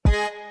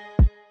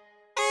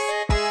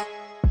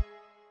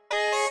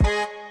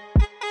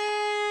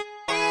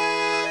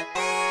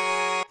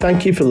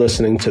Thank you for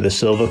listening to the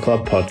Silver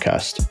Club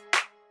podcast.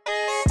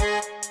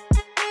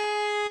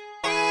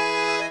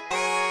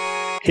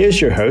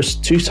 Here's your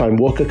host, two-time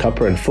Walker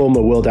Cupper and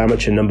former World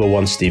Amateur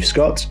 #1 Steve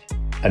Scott,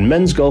 and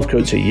men's golf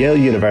coach at Yale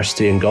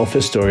University and golf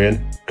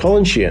historian,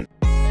 Colin Sheehan.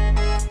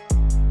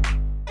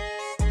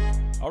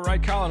 All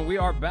right, Colin, we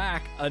are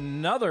back.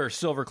 Another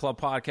Silver Club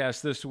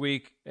podcast this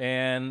week,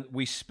 and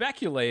we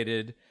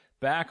speculated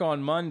back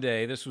on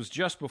Monday, this was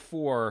just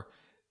before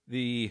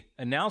the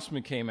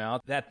announcement came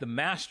out, that the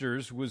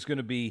Masters was going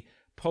to be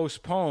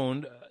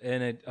postponed,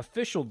 and an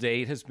official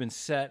date has been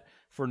set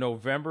for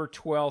November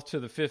 12th to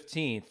the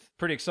 15th.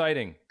 Pretty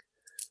exciting.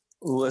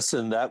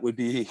 Listen, that would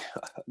be,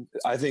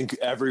 I think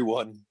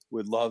everyone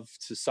would love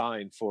to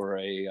sign for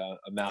a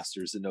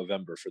Masters in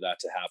November for that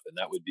to happen.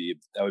 That would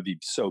be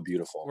so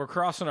beautiful. We're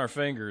crossing our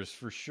fingers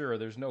for sure.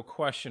 There's no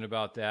question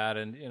about that.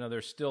 And,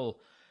 there's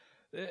still,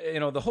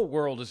 the whole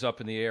world is up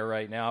in the air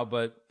right now,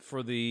 but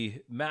for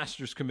the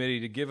Masters committee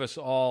to give us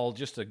all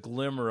just a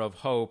glimmer of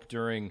hope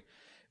during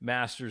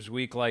Masters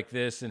week like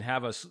this and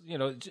have us,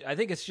 I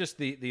think it's just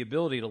the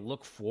ability to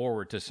look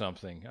forward to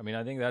something. I mean,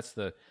 I think that's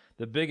the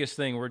biggest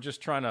thing. We're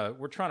trying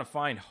to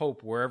find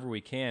hope wherever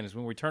we can. Is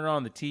when we turn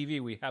on the TV,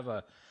 we've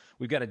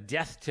got a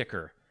death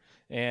ticker,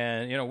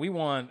 and we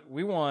want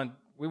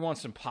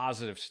some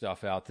positive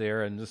stuff out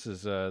there, and this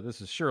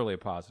is surely a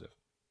positive.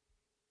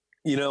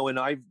 And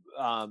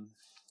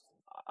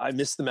I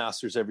miss the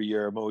Masters every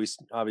year. I'm always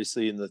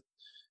obviously in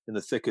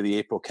the thick of the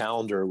April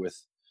calendar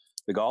with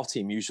the golf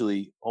team,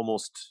 usually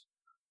almost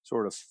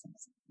sort of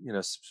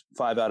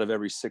 5 out of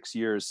every 6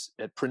 years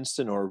at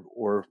Princeton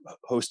or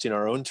hosting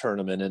our own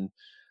tournament. And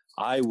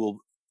I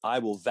will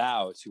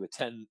vow to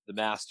attend the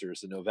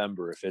Masters in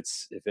November if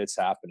it's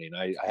happening.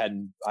 I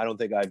don't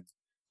think I've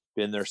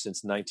been there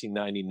since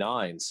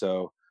 1999.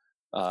 So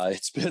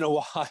it's been a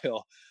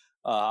while.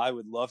 I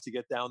would love to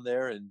get down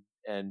there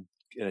and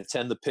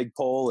attend the Pig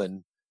Pole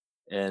and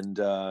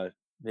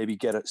maybe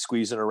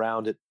squeezing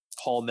around at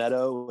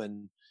Palmetto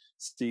and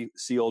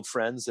see old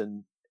friends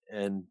and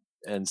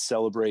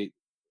celebrate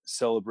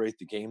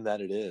the game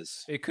that it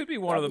is. It could be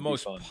one of the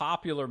most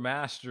popular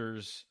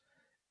Masters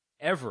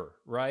ever,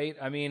 right?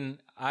 I mean,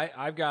 I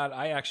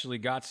actually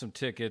got some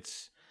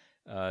tickets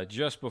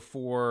just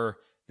before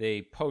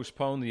they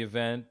postponed the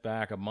event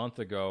back a month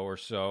ago or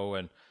so,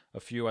 and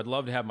I'd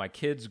love to have my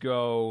kids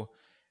go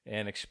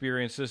and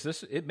experience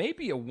this. It may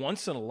be a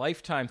once in a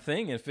lifetime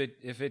thing if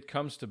it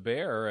comes to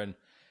bear, and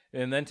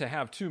then to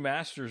have two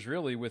Masters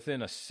really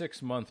within a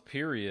 6-month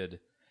period,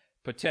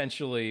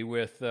 potentially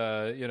with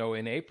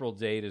an April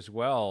date as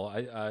well.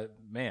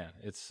 Man,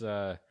 it's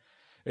a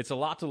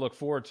lot to look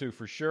forward to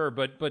for sure.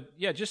 But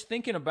yeah, just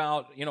thinking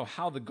about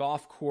how the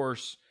golf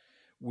course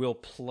will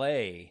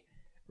play,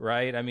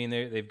 right? I mean,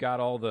 they've got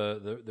all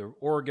the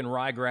Oregon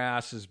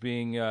ryegrass is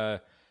being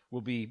will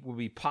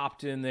be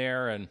popped in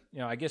there, and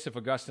I guess if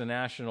Augusta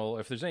National,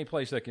 if there's any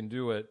place that can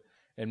do it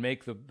and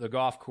make the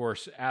golf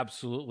course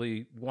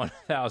absolutely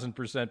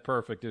 1,000%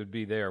 perfect, it would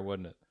be there,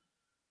 wouldn't it?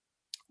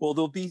 Well,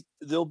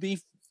 there'll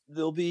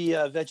be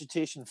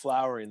vegetation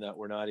flowering that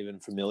we're not even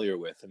familiar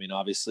with. I mean,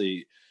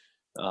 obviously,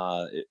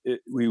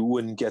 we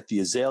wouldn't get the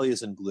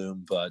azaleas in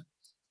bloom, but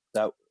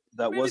that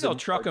maybe wasn't. They'll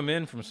truck them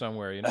in from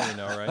somewhere. You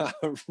know,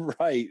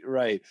 right?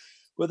 Right.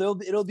 Well,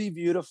 it'll be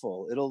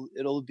beautiful.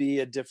 It'll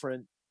be a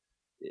different.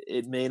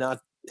 It may not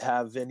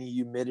have any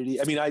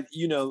humidity. I mean,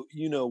 you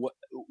know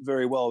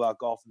very well about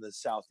golf in the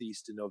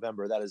Southeast in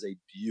November. That is a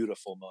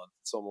beautiful month.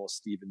 It's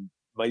almost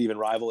might even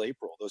rival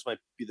April. Those might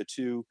be the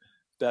two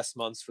best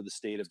months for the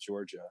state of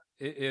Georgia.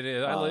 It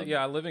is.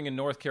 Living in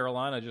North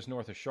Carolina, just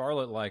north of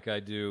Charlotte, like I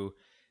do.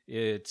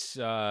 It's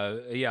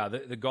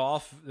the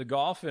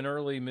golf in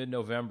early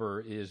mid-November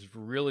is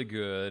really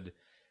good.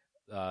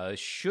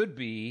 Should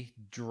be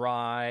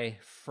dry,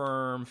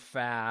 firm,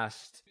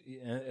 fast.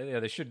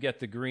 They should get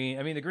the green.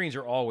 I mean, the greens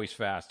are always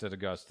fast at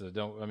Augusta.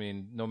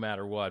 No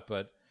matter what.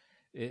 But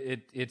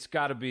it's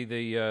got to be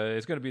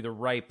it's going to be the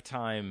ripe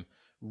time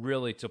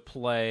really to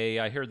play.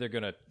 I heard they're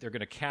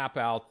gonna cap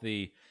out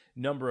the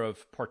number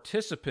of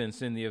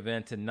participants in the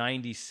event to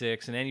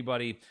 96, and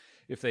anybody,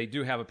 if they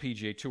do have a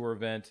PGA Tour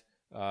event,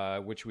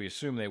 which we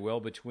assume they will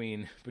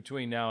between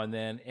now and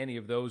then, any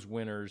of those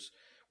winners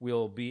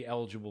will be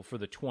eligible for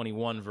the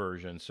 21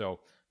 version.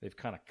 So they've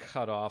kind of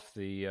cut off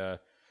the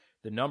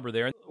number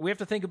there. We have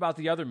to think about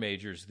the other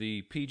majors,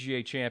 the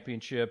PGA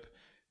Championship,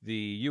 the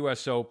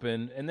U.S.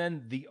 Open, and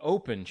then the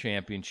Open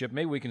Championship.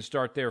 Maybe we can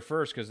start there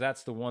first because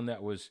that's the one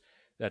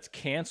that's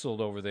canceled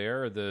over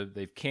there.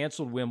 They've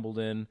canceled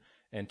Wimbledon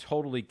and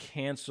totally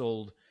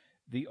canceled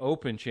the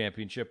Open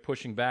Championship,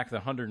 pushing back the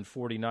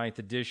 149th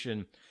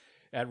edition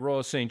at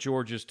Royal St.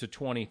 George's to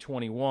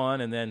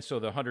 2021, and then so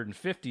the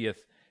 150th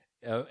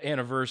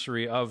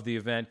anniversary of the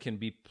event can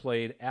be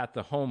played at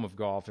the home of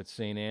golf at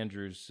St.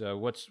 Andrews.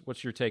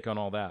 What's your take on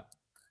all that?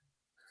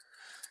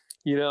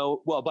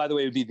 Well, by the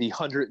way, it would be the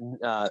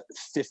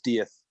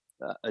 150th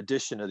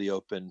edition of the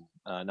Open,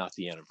 not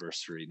the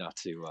anniversary, not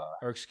to...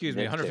 or excuse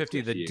me,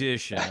 150th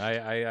edition.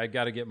 I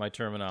got to get my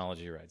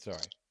terminology right. Sorry.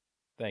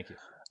 Thank you.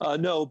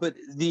 No, but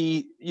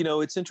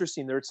it's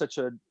interesting.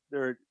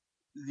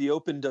 The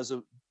Open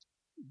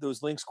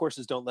those links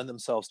courses don't lend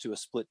themselves to a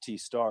split tee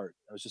start.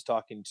 I was just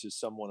talking to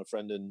a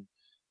friend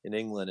in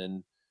England,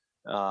 and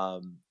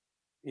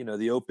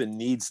the Open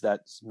needs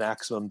that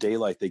maximum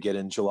daylight they get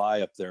in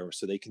July up there,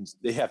 so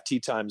they have tee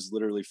times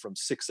literally from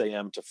 6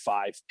 a.m. to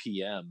 5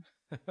 p.m.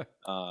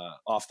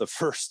 Off the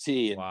first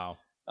tee. And, wow.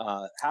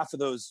 Half of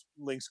those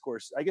links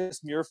course, I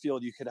guess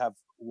Muirfield, you could have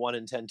 1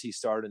 in 10 tee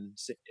start, and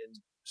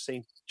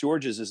St.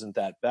 George's isn't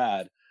that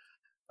bad,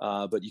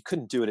 but you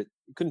couldn't do it.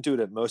 You couldn't do it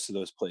at most of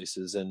those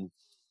places, and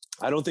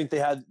I don't think they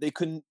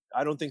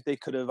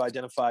could have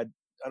identified.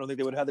 I don't think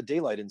they would have had the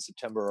daylight in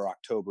September or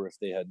October if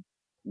they had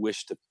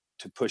wished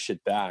to push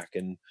it back.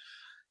 And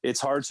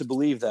it's hard to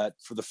believe that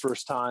for the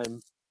first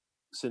time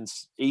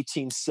since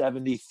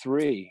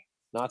 1873,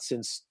 not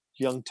since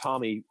young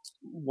Tommy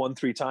won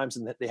 3 times,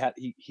 and that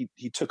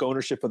he took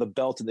ownership of the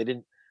belt, and they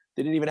didn't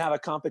even have a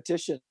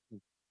competition.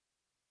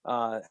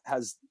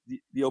 Has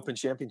the Open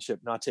Championship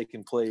not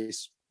taken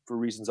place for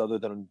reasons other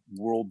than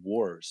world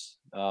wars?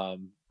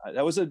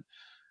 That was an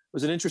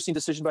interesting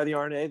decision by the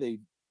R&A.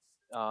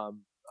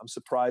 I'm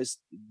surprised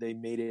they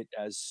made it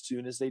as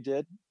soon as they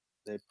did.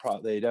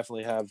 They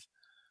definitely have.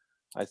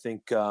 I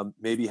think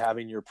maybe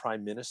having your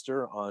prime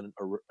minister in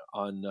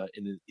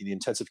the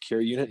intensive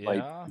care unit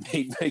might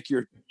make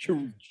your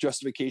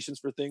justifications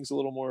for things a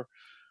little more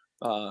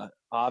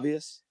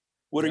obvious.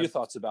 What are your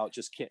thoughts about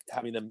just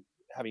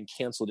having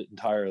canceled it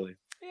entirely?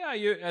 Yeah,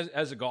 you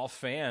as a golf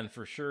fan,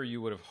 for sure,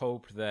 you would have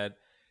hoped that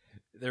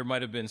there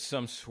might have been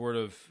some sort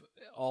of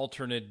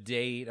alternate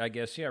date. I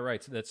guess, yeah,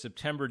 right. So that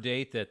September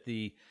date that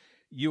the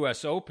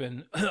U.S.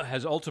 Open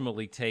has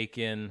ultimately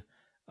taken.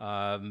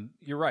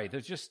 You're right.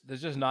 There's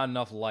just not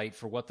enough light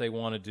for what they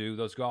want to do.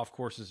 Those golf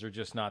courses are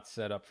just not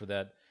set up for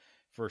that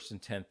 1st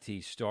and 10th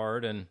tee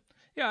start. And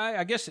yeah,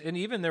 I guess, and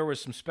even there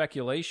was some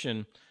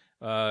speculation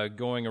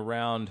going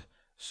around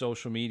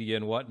social media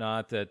and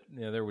whatnot that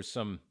there was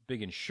some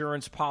big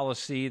insurance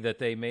policy that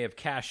they may have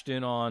cashed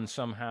in on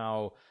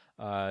somehow.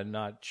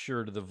 Not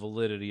sure to the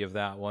validity of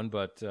that one,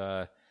 but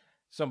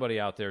somebody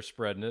out there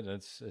spreading it.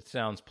 It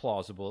sounds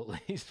plausible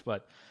at least.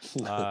 But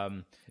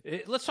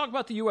let's talk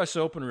about the U.S.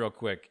 Open real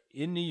quick.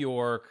 In New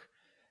York,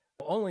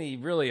 only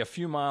really a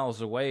few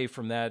miles away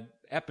from that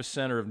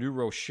epicenter of New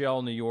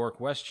Rochelle, New York,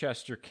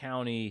 Westchester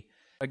County.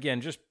 Again,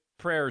 just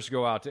prayers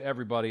go out to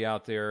everybody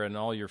out there and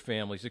all your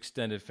families,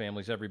 extended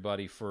families,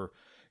 everybody for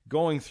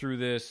going through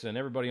this, and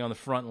everybody on the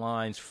front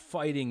lines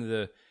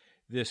fighting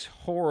this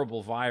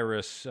horrible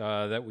virus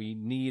that we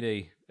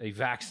need a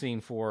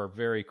vaccine for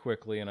very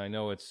quickly. And I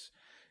know it's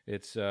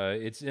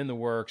in the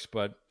works,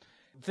 but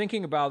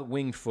thinking about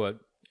Winged Foot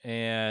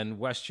and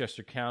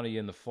Westchester County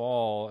in the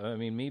fall, I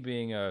mean, me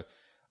being a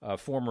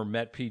former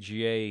Met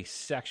PGA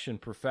section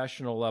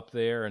professional up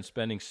there and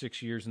spending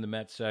 6 years in the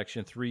Met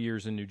section, 3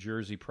 years in New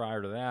Jersey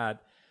prior to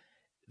that,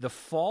 the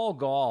fall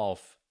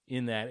golf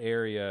in that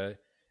area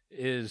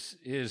is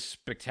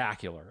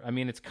spectacular. I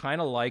mean, it's kind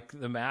of like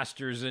the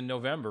Masters in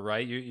November,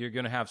 right? You're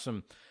going to have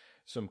some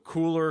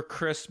cooler,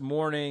 crisp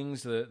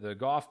mornings. The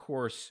golf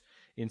course,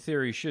 in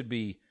theory, should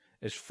be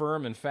as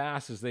firm and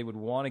fast as they would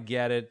want to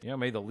get it.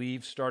 Maybe the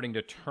leaves starting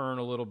to turn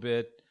a little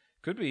bit.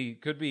 Could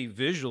be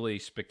visually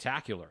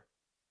spectacular.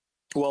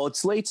 Well,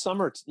 it's late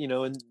summer,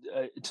 and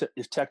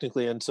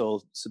technically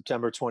until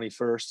September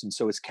 21st, and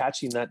so it's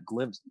catching that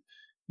glimpse.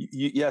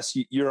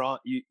 You're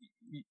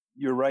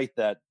right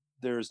that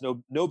there's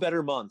no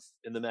better month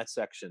in the Met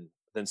section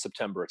than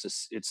September. It's a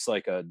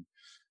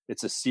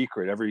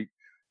secret.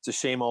 It's a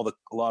shame a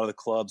lot of the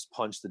clubs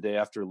punch the day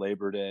after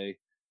Labor Day.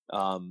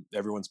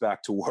 Everyone's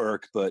back to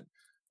work, but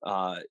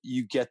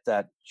you get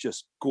that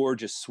just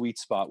gorgeous sweet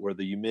spot where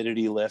the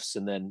humidity lifts,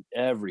 and then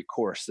every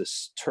course,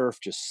 this turf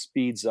just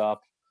speeds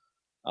up.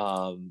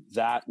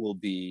 That will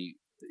be.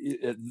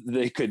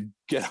 They could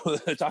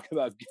talk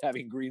about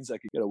having greens that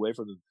could get away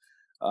from them.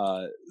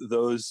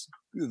 Those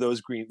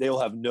greens, they'll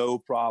have no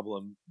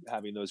problem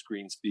having those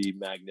greens be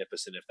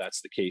magnificent if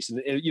that's the case.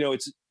 And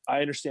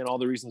I understand all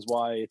the reasons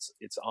why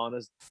it's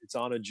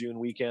on a June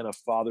weekend, a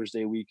Father's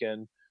Day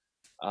weekend.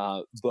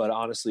 But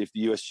honestly, if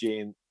the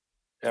USGA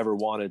ever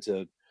wanted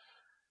to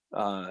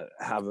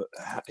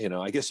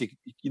I guess you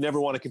never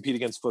want to compete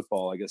against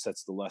football. I guess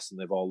that's the lesson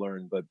they've all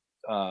learned. But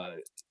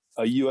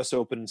a U.S.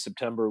 Open in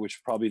September, which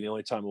is probably the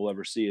only time we'll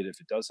ever see it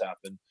if it does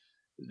happen,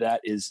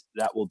 that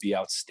will be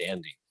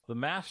outstanding. The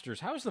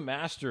Masters. How's the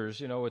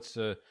Masters? It's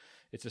a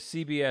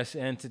CBS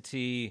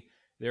entity.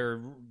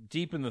 They're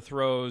deep in the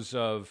throes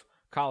of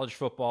college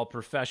football,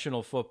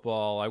 professional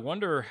football. I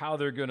wonder how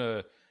they're going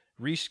to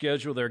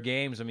reschedule their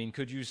games. I mean,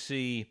 could you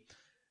see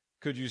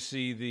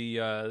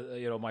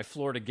the my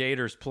Florida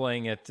Gators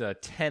playing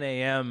at 10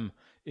 a.m.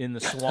 in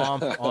the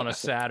swamp on a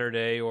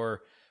Saturday,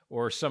 or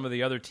some of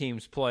the other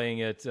teams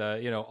playing at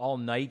all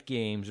night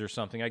games or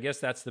something? I guess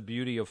that's the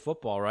beauty of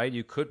football, right?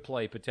 You could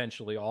play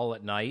potentially all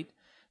at night.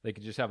 They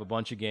could just have a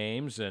bunch of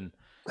games and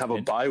have a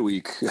bye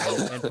week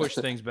and push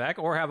things back,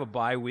 or have a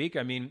bye week.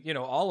 I mean,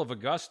 all of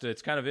Augusta,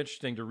 it's kind of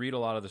interesting to read a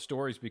lot of the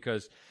stories,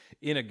 because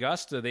in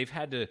Augusta, they've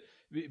had to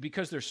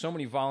because there's so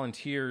many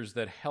volunteers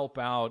that help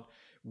out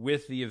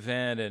with the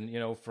event,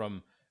 and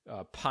from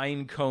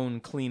pine cone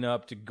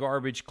cleanup to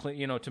garbage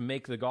clean, to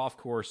make the golf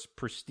course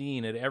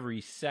pristine at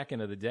every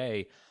second of the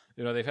day.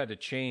 They've had to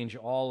change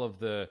all of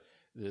the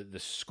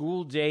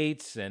school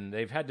dates, and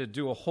they've had to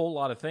do a whole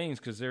lot of things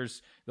because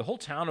there's the whole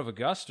town of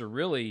Augusta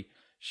really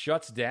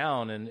shuts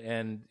down,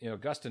 and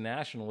Augusta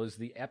National is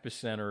the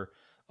epicenter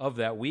of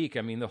that week.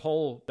 I mean, the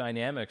whole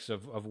dynamics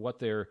of what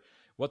they're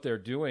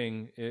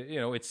doing,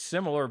 it's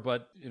similar,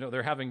 but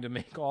they're having to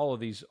make all of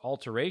these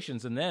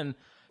alterations and then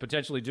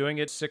potentially doing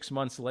it 6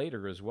 months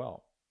later as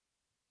well.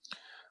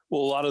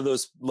 Well, a lot of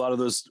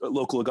those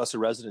local Augusta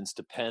residents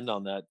depend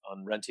on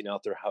on renting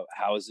out their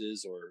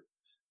houses, or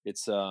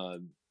it's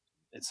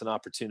an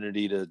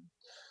opportunity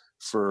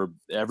for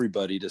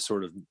everybody to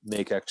sort of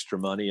make extra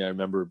money. I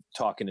remember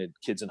talking to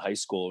kids in high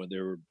school, and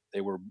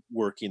they were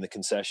working the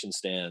concession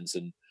stands,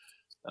 and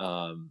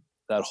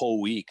that whole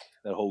week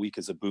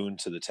is a boon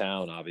to the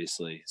town,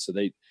 obviously. So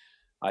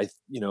I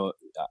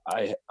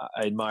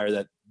admire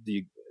that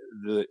the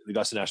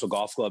Augusta National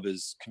Golf Club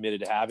is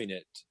committed to having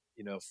it,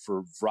 for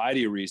a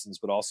variety of reasons,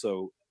 but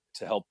also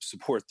to help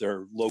support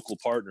their local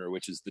partner,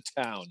 which is the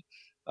town,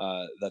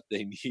 that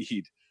they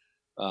need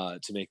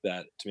to make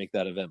that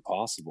event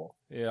possible.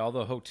 Yeah, all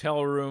the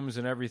hotel rooms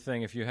and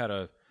everything. If you had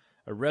a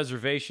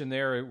reservation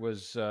there, it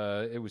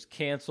was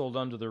canceled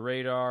under the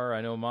radar.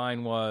 I know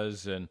mine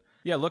was, and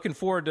yeah, looking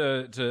forward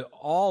to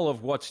all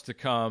of what's to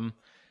come.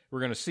 We're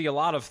going to see a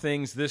lot of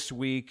things this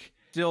week.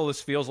 Still,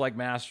 this feels like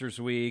Masters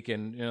Week,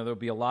 and there'll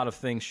be a lot of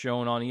things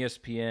shown on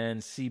ESPN,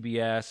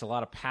 CBS, a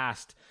lot of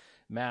past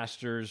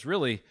Masters.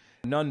 Really,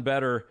 none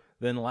better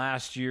than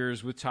last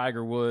year's with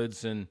Tiger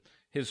Woods and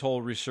his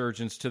whole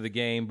resurgence to the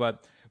game.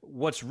 But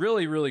what's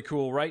really, really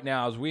cool right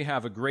now is we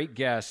have a great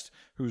guest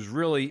who's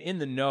really in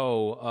the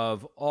know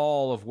of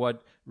all of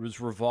what was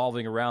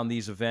revolving around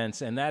these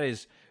events, and that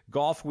is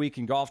Golf Week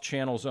and Golf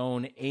Channel's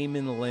own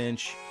Eamon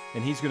Lynch,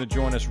 and he's going to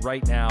join us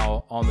right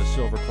now on the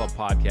Silver Club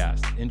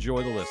podcast.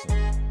 Enjoy the listen.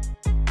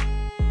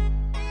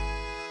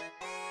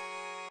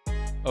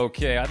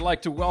 Okay, I'd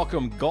like to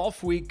welcome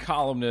Golf Week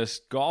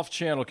columnist, Golf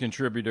Channel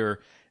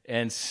contributor,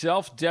 and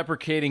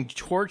self-deprecating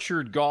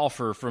tortured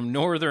golfer from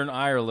Northern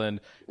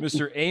Ireland,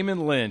 Mr.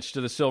 Eamon Lynch,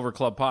 to the Silver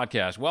Club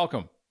podcast.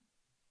 Welcome.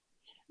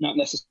 Not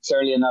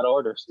necessarily in that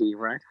order, Steve,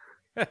 right?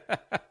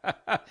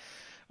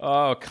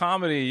 Oh,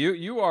 comedy!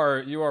 You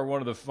are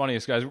one of the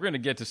funniest guys. We're going to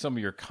get to some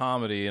of your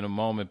comedy in a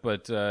moment,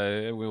 but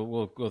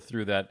we'll go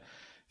through that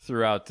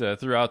throughout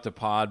the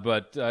pod.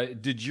 But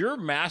did your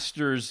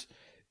Masters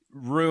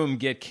room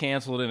get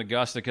canceled in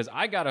Augusta? Because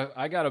I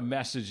got a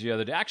message the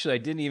other day. Actually, I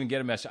didn't even get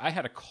a message. I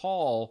had to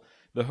call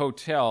the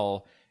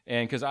hotel,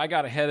 and because I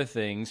got ahead of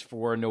things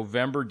for a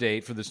November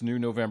date, for this new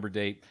November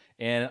date,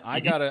 and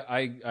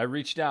I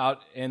reached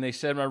out, and they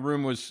said my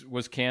room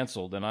was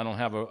canceled, and I don't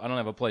have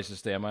a place to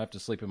stay. I might have to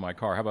sleep in my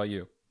car. How about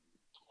you?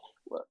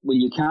 Well,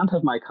 you can't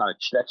have my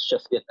couch. Let's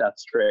just get that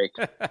straight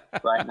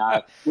right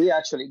now.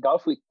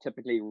 Golf Week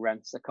typically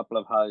rents a couple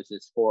of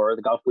houses for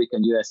the Golf Week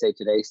and USA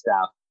Today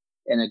staff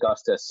in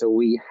Augusta. So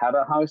we had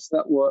a house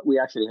we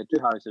actually had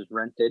two houses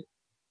rented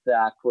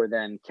that were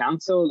then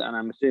cancelled, and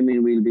I'm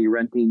assuming we'll be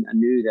renting a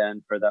new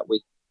then for that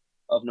week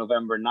of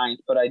November 9th.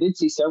 But I did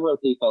see several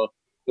people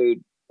who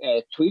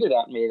tweeted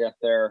at me that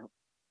their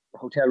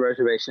hotel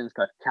reservations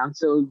got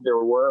cancelled. There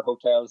were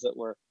hotels that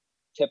were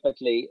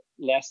typically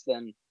less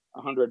than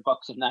 $100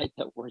 a night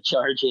that were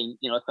charging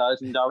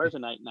 $1,000 a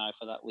night now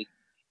for that week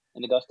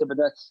in Augusta. But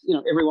that's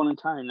everyone in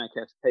town, I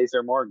guess, pays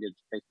their mortgage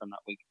based on that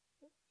week.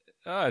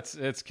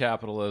 It's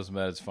capitalism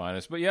at its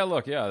finest. But yeah,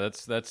 look,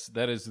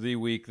 that is the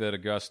week that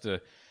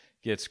Augusta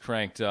gets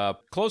cranked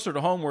up. Closer to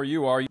home where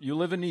you are, you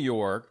live in New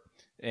York,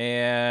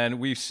 and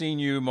we've seen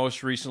you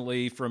most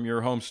recently from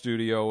your home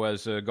studio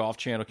as a Golf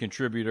Channel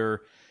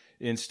contributor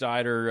in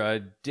Steiner,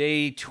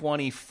 day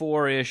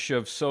 24-ish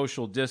of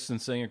social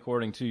distancing,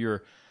 according to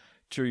your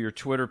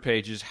Twitter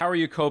pages. How are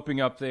you coping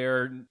up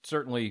there?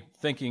 Certainly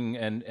thinking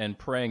and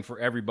praying for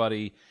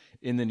everybody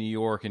in the New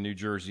York and New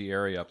Jersey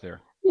area up there.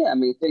 Yeah, I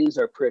mean, things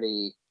are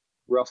pretty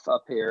rough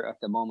up here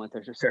at the moment.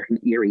 There's a certain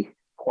eerie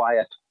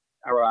quiet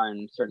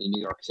around, certainly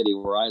New York City,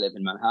 where I live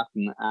in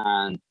Manhattan,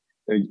 and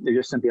there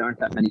just simply aren't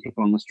that many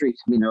people on the street.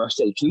 I mean, there are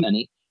still too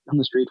many on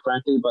the street,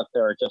 frankly, but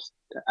there are just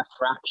a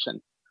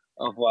fraction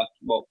of what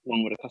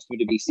one would accustomed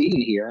to be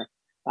seeing here.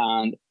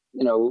 And,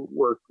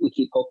 we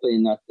keep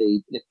hoping that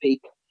the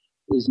peak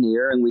is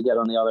near and we get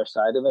on the other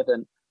side of it.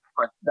 And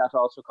that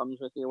also comes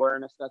with the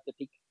awareness that the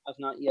peak has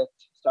not yet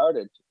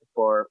started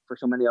for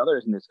so many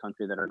others in this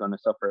country that are going to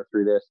suffer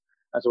through this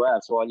as well.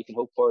 So all you can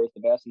hope for is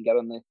the best and get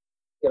on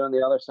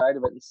the other side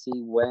of it and see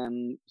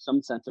when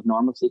some sense of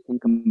normalcy can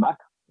come back.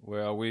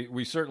 Well,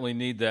 we certainly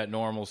need that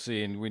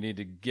normalcy, and we need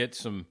to get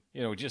some,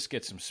 just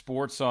get some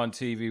sports on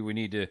TV. We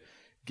need to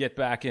get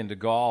back into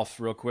golf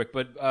real quick.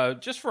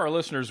 But just for our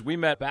listeners, we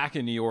met back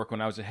in New York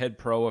when I was a head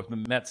pro of the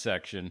Met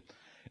section.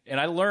 And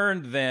I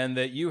learned then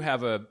that you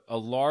have a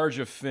large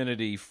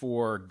affinity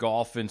for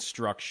golf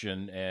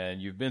instruction,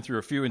 and you've been through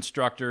a few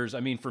instructors. I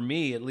mean, for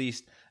me, at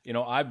least,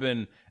 I've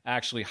been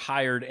actually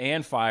hired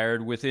and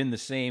fired within the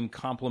same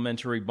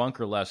complimentary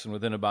bunker lesson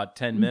within about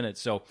 10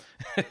 minutes. So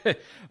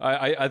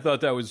I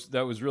thought that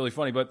was really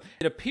funny. But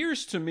it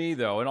appears to me,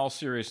 though, in all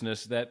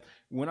seriousness, that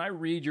when I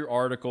read your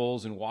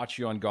articles and watch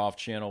you on Golf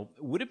Channel,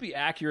 would it be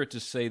accurate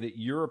to say that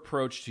your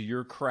approach to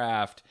your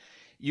craft,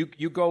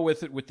 you go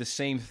with it with the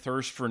same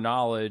thirst for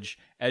knowledge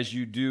as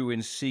you do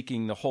in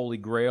seeking the holy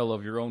grail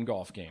of your own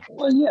golf game?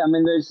 Well, yeah, I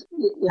mean,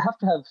 you have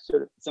to have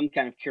sort of some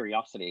kind of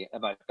curiosity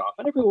about golf,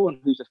 and everyone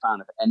who's a fan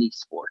of any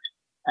sport,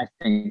 I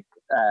think,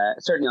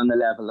 certainly on the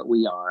level that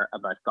we are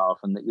about golf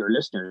and that your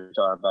listeners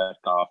are about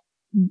golf,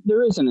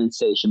 there is an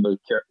insatiable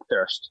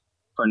thirst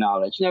for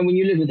knowledge. Now, when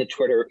you live in the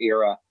Twitter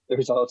era,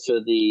 there's also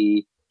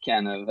the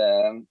kind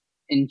of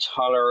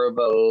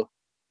intolerable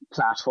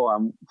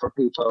platform for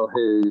people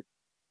who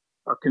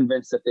are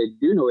convinced that they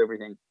do know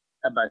everything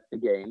about the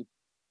game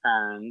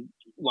and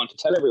want to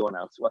tell everyone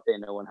else what they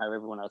know and how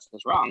everyone else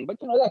is wrong. But,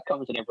 that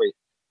comes in every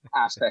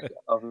aspect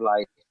of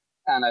life.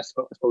 And I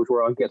suppose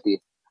we're all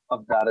guilty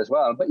of that as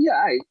well. But yeah,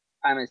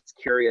 I'm as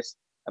curious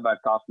about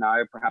golf now,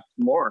 perhaps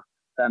more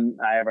than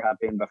I ever have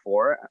been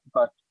before.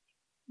 But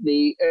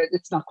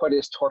it's not quite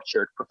as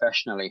tortured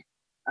professionally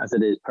as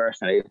it is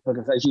personally.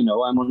 Because as you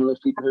know, I'm one of those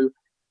people who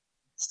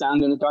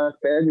stand in a dark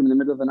bedroom in the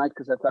middle of the night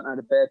because I've gotten out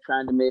of bed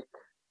trying to make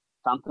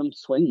phantom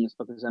swings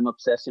because I'm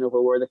obsessing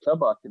over where the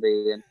club ought to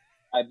be. And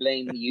I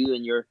blame you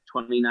and your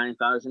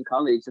 29,000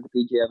 colleagues at the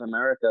PGA of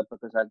America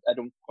because I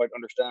don't quite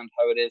understand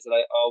how it is that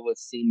I always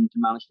seem to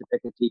manage to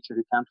pick a teacher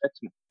who can't fix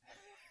me.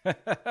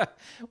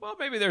 Well,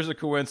 maybe there's a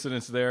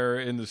coincidence there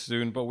in the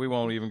student, but we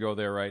won't even go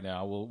there right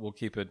now. We'll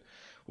keep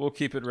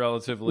it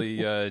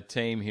relatively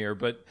tame here.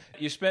 But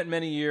you spent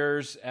many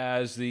years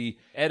as the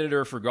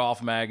editor for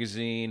Golf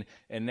Magazine,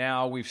 and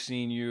now we've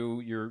seen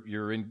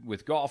you're in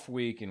with Golf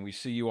Week, and we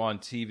see you on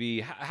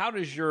TV. How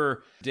does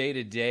your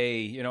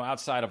day-to-day,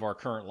 outside of our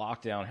current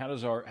lockdown, how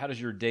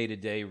does your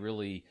day-to-day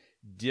really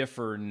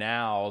differ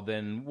now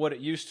than what it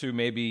used to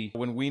maybe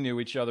when we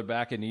knew each other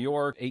back in New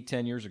York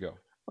 8-10 years ago?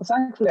 Well,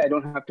 thankfully, I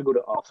don't have to go to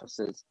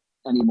offices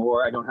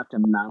anymore. I don't have to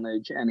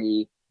manage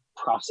any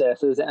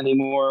processes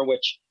anymore,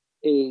 which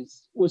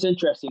was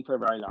interesting for a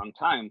very long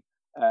time.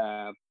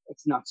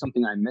 It's not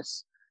something I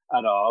miss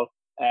at all.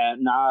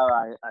 Now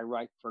I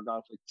write for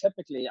Golf Week.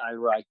 Typically, I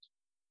write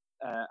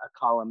a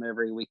column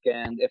every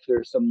weekend. If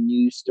there's some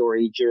news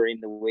story during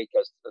the week,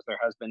 as there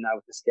has been now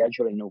with the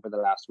scheduling over the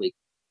last week,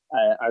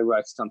 I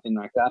write something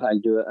like that. I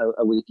do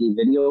a weekly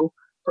video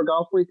for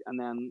Golf Week, and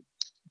then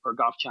for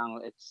Golf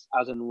Channel, it's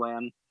as and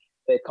when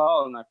they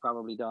call, and I've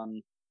probably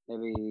done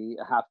maybe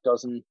a half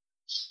dozen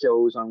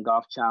shows on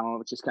Golf Channel,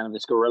 which is kind of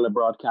this guerrilla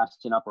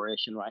broadcasting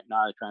operation right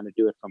now, trying to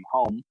do it from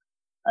home.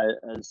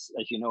 As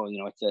you know,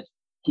 it's a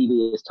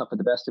TV is tough at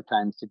the best of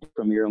times. To do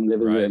from your own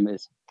living room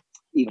is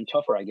even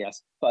tougher, I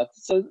guess. But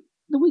so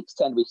the weeks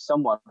tend to be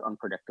somewhat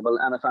unpredictable.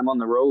 And if I'm on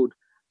the road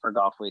for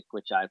Golf Week,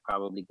 which I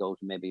probably go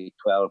to maybe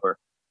 12 or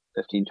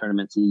 15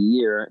 tournaments a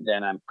year,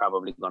 then I'm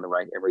probably going to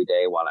write every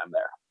day while I'm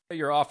there.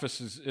 Your office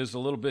is a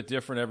little bit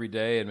different every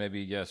day, and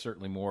maybe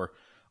certainly more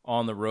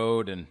on the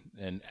road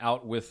and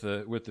out with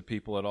the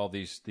people at all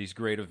these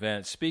great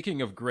events.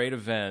 Speaking of great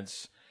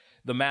events,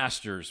 the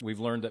Masters. We've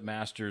learned that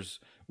Masters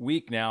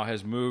Week now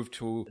has moved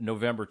to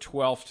November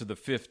 12th to the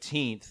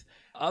 15th.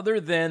 Other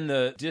than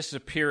the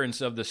disappearance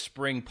of the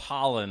spring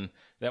pollen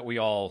that we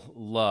all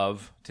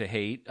love to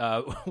hate,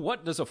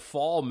 what does a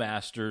fall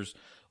Masters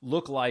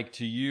look like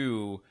to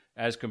you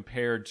as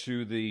compared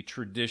to the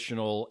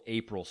traditional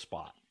April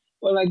spot?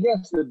 Well, I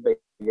guess the big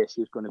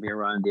issue is going to be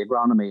around the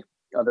agronomy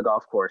of the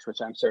golf course,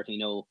 which I'm certainly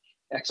no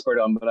expert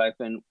on, but I've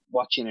been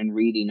watching and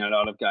reading a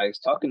lot of guys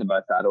talking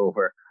about that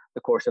over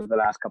the course of the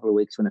last couple of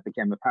weeks when it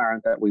became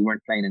apparent that we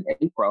weren't playing in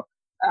April.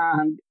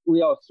 And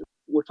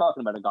we're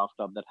talking about a golf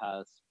club that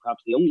has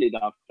perhaps the only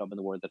golf club in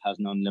the world that has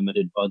an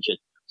unlimited budget.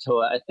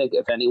 So I think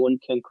if anyone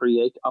can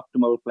create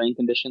optimal playing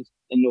conditions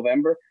in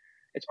November,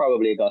 it's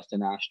probably Augusta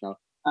National.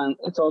 And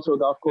it's also a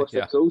golf course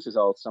that closes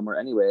all summer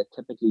anyway. It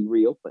typically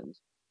reopens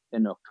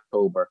in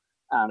October.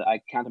 And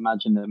I can't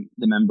imagine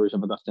the members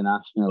of Augusta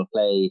National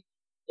play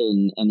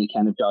in any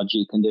kind of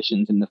dodgy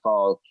conditions in the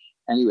fall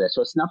anyway.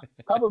 So it's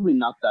probably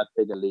not that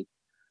big a leap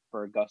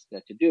for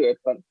Augusta to do it.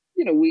 But,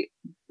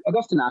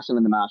 Augusta National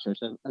and the Masters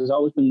has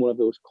always been one of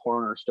those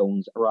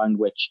cornerstones around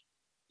which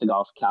the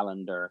golf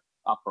calendar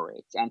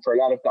operates. And for a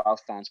lot of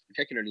golf fans,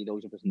 particularly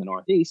those of us in the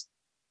Northeast,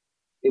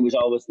 it was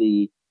always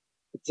it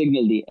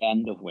signaled the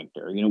end of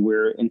winter.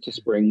 We're into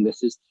spring.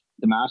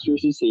 The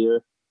Masters is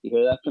here. You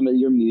hear that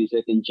familiar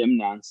music and Jim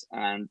Nance,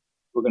 and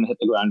we're going to hit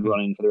the ground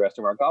running for the rest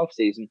of our golf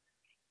season.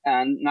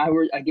 And now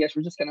we're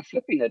just kind of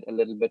flipping it a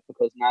little bit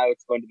because now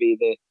it's going to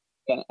be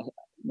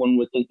one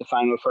would think the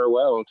final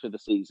farewell to the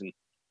season.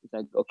 It's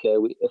like, okay,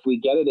 if we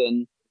get it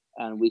in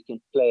and we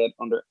can play it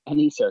under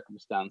any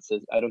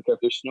circumstances, I don't care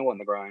if there's snow on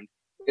the ground.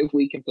 If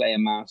we can play a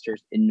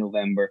Masters in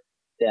November,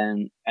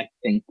 then I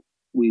think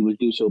we will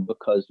do so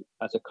because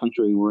as a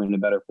country we're in a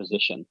better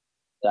position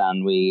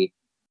than we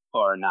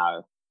are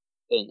now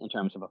in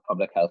terms of a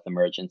public health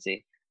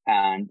emergency.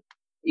 And,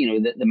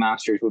 the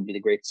Masters would be the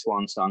great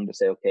swan song to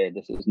say, okay,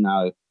 this is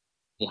now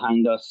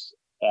behind us.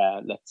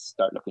 Let's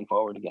start looking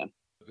forward again.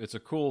 It's a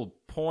cool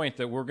point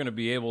that we're going to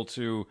be able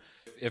to,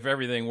 if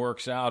everything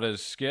works out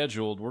as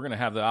scheduled, we're going to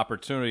have the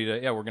opportunity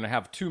to, we're going to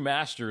have 2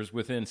 Masters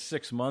within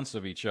 6 months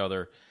of each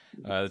other.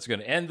 It's going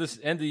to end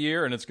the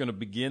year and it's going to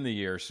begin the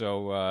year.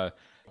 So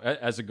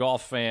as a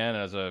golf fan,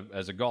 as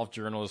a golf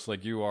journalist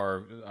like you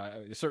are,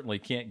 I certainly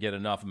can't get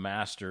enough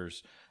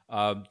Masters.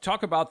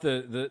 Talk about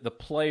the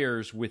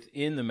players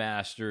within the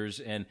Masters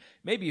and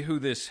maybe who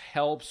this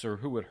helps or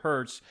who it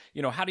hurts.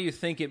 How do you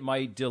think it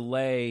might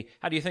delay?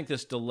 How do you think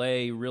this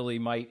delay really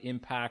might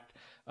impact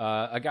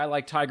a guy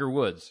like Tiger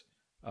Woods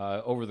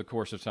over the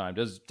course of time?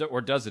 Does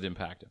it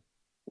impact him?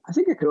 I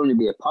think it could only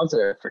be a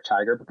positive for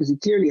Tiger because he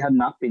clearly had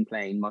not been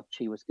playing much.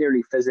 He was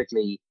clearly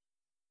physically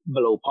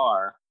below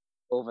par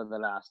over the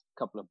last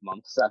couple of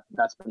months.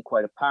 That's been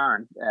quite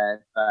apparent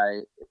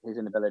by his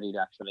inability to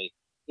actually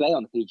play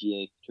on the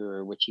PGA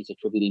Tour, which he's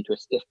attributing to a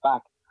stiff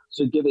back.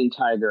 So giving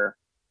Tiger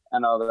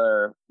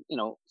another,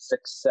 6-7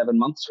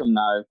 months from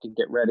now to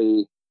get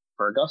ready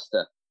for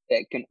Augusta,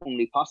 it can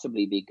only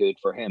possibly be good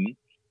for him.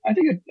 I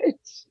think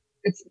it's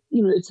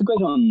a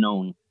great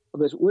unknown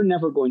because we're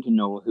never going to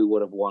know who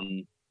would have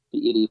won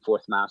the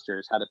 84th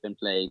Masters had it been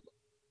played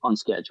on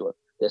schedule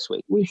this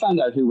week. We find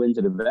out who wins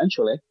it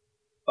eventually,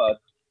 but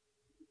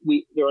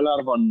there are a lot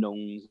of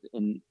unknowns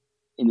in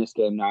this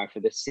game now for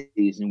this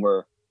season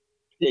where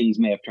things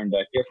may have turned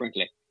out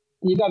differently.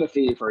 And you got a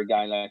feel for a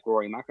guy like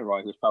Rory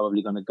McIlroy, who's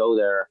probably going to go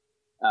there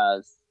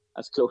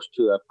as close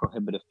to a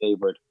prohibitive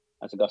favourite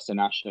as Augusta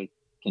National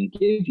can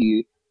give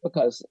you,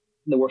 because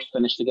the worst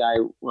finish the guy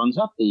runs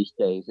up these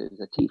days is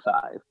a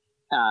T5.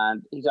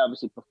 And he's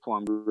obviously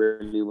performed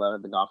really well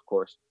at the golf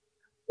course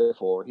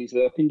before. He's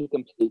looking to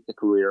complete the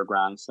career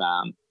Grand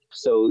Slam.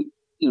 So,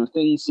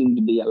 things seem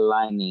to be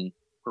aligning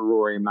for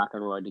Rory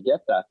McIlroy to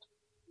get that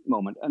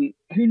moment. And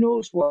who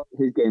knows what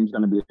his game's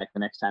going to be like the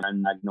next time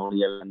in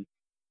Magnolia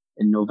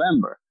in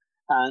November.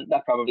 And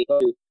that probably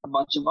a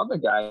bunch of other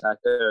guys out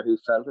there who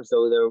felt as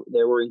though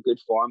they were in good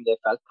form, they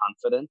felt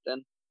confident,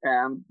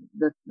 and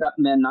that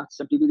may not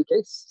simply be the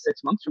case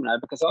 6 months from now,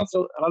 because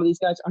also a lot of these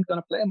guys aren't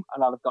going to play a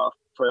lot of golf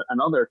for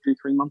another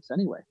 2-3 months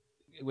anyway.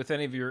 With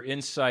any of your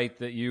insight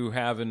that you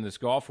have in this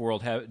golf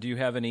world, do you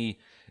have any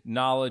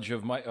knowledge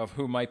of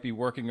who might be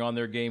working on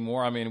their game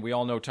more? I mean, we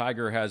all know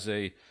Tiger has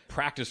a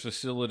practice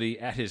facility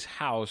at his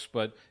house,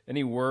 but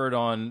any word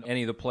on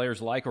any of the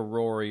players like a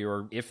Rory,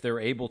 or if they're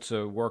able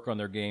to work on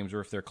their games,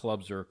 or if their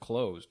clubs are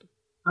closed?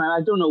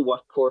 I don't know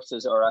what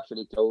courses are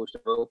actually closed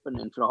or open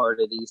in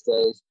Florida these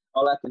days.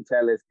 All I can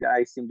tell is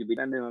guys seem to be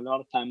spending a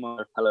lot of time on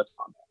their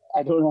Peloton.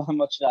 I don't know how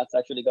much that's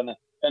actually going to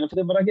benefit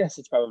them, but I guess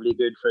it's probably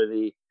good for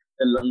the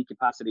lung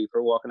capacity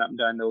for walking up and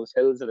down those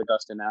hills at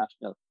Augusta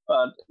National. But,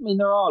 I mean,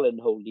 they're all in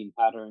holding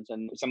patterns,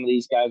 and some of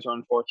these guys are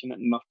unfortunate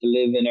enough to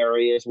live in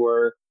areas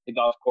where the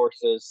golf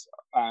courses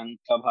and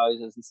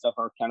clubhouses and stuff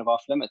are kind of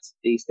off limits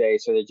these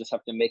days, so they just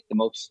have to make the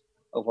most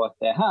of what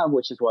they have,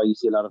 which is why you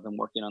see a lot of them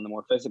working on the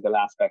more physical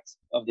aspects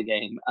of the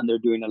game, and they're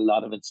doing a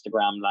lot of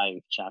Instagram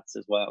live chats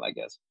as well, I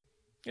guess.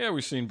 Yeah,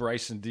 we've seen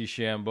Bryson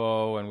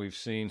DeChambeau, and we've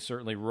seen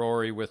certainly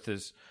Rory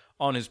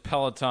on his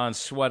Peloton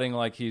sweating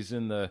like he's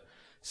in the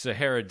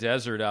Sahara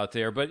Desert out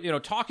there. But,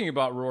 talking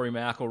about Rory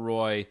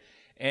McIlroy,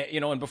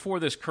 and before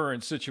this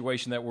current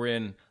situation that we're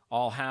in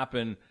all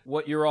happened,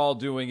 what you're all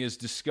doing is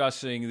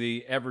discussing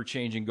the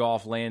ever-changing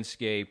golf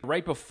landscape.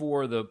 Right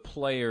before the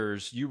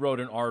Players, you wrote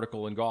an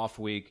article in Golf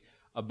Week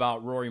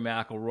about Rory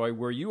McIlroy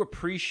where you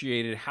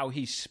appreciated how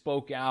he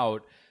spoke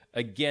out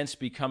against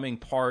becoming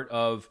part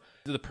of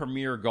the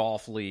Premier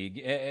Golf League.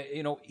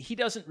 He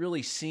doesn't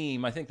really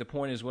seem, I think the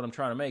point is what I'm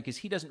trying to make, is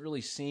he doesn't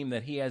really seem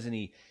that he has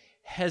any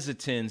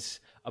hesitance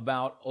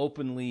about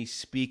openly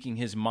speaking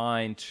his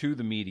mind to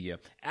the media.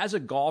 As a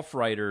golf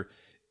writer,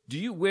 do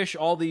you wish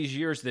all these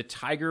years that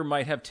Tiger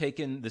might have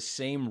taken the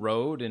same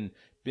road and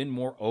been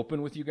more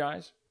open with you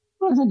guys?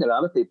 Well, I think a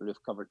lot of people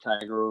who've covered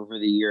Tiger over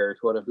the years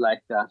would have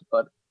liked that,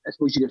 but I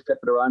suppose you could flip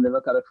it around and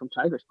look at it from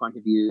Tiger's point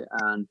of view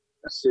and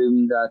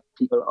assume that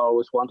people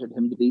always wanted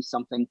him to be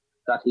something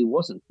that he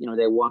wasn't.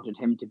 They wanted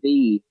him to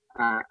be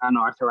an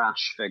Arthur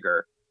Ashe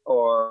figure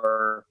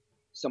or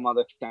some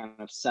other kind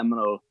of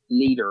seminal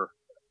leader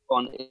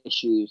on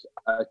issues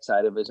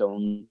outside of his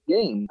own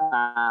game.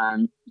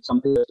 And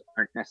some people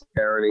aren't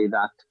necessarily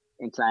that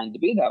inclined to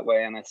be that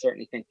way. And I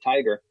certainly think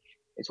Tiger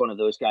is one of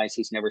those guys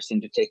who's never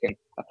seemed to have taken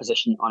a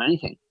position on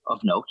anything of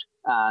note.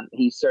 And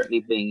he's a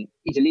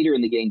leader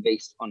in the game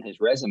based on his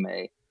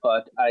resume,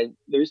 but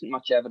there isn't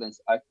much evidence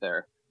out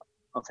there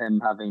of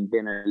him having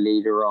been a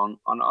leader on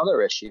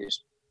other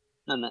issues.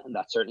 And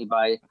that's certainly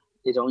by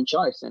his own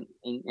choice. And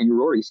in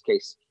Rory's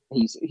case,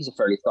 he's a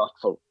fairly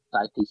thoughtful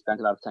type. He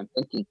spent a lot of time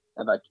thinking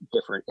about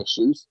different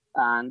issues.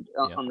 And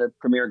on the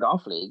Premier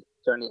Golf League,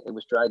 certainly it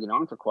was dragging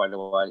on for quite a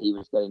while. He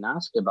was getting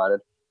asked about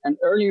it. And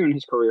earlier in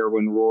his career,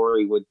 when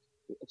Rory would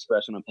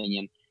express an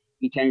opinion,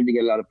 he tended to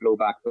get a lot of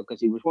blowback because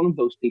he was one of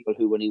those people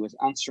who, when he was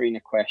answering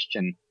a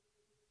question,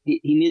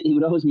 he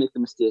would always make the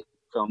mistake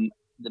from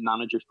the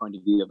manager's point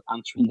of view of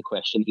answering the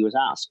question he was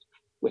asked,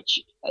 which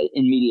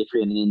in media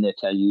training, they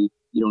tell you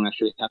don't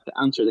actually have to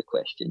answer the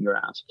question you're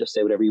asked, just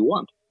say whatever you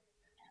want.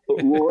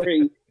 But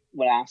Rory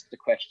would ask the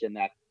question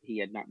that he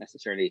had not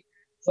necessarily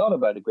thought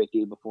about a great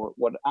deal before,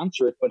 would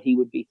answer it, but he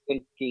would be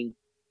thinking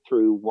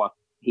through what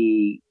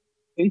he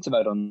thinks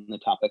about on the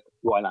topic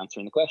while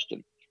answering the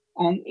question.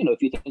 And,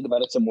 if you think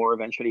about it some more,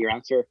 eventually your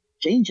answer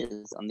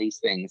changes on these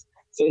things.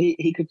 So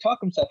he could talk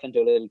himself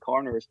into little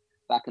corners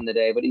back in the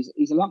day, but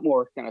he's a lot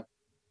more kind of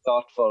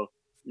thoughtful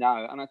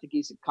now. And I think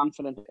he's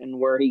confident in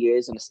where he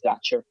is and the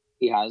stature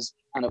he has.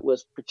 And it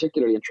was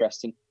particularly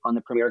interesting on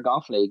the Premier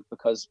Golf League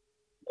because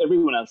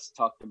everyone else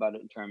talked about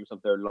it in terms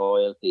of their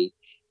loyalty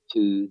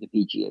to the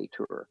PGA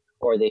Tour,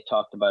 or they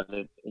talked about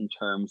it in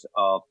terms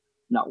of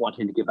not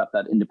wanting to give up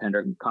that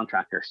independent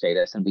contractor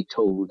status and be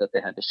told that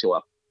they had to show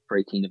up for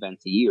 18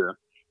 events a year.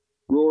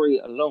 Rory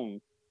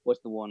alone was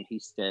the one who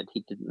said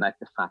he didn't like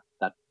the fact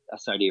that a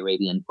Saudi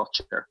Arabian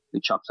butcher who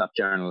chops up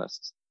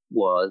journalists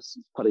was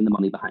putting the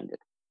money behind it.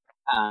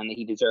 And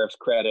he deserves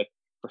credit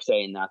for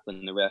saying that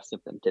when the rest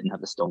of them didn't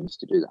have the stones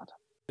to do that.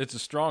 It's a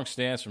strong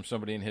stance from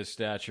somebody in his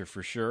stature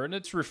for sure. And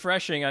it's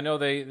refreshing. I know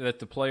that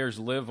the players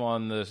live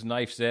on this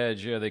knife's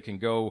edge. Yeah, they can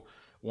go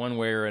one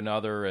way or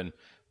another.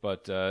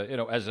 But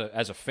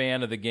as a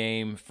fan of the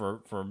game,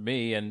 for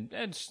me, and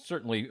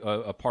certainly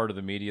a part of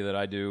the media that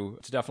I do,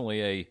 it's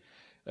definitely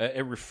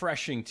a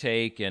refreshing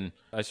take, and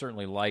I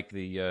certainly like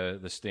the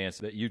stance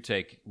that you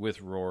take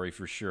with Rory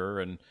for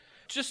sure. And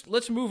just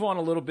let's move on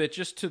a little bit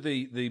just to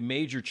the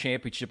major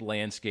championship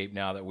landscape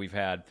now that we've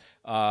had.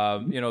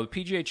 The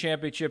PGA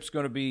Championship's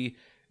going to be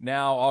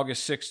now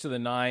August 6th to the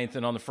 9th,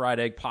 and on the Fried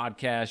Egg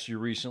podcast, you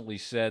recently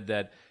said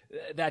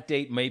that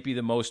date might be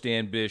the most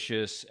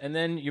ambitious. And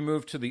then you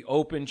move to the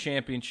Open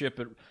Championship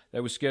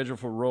that was scheduled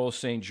for Royal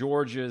St.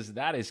 George's.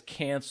 That is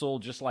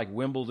canceled, just like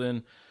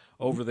Wimbledon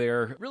over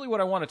there. Really what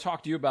I want to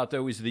talk to you about,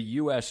 though, is the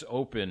U.S.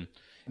 Open,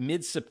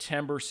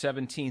 mid-September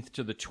 17th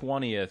to the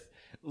 20th.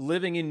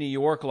 Living in New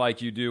York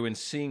like you do and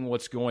seeing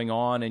what's going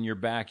on in your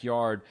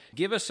backyard,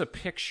 give us a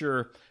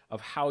picture of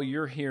how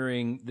you're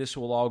hearing this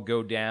will all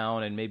go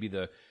down and maybe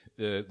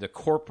the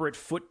corporate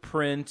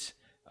footprint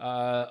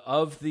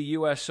of the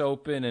U.S.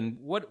 Open, and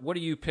what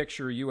do you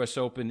picture U.S.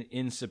 Open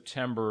in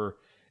September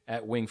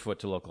at Winged Foot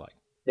to look like?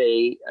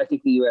 I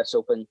think the U.S.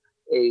 Open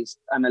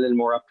I'm a little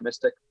more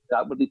optimistic.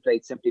 That will be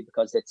played simply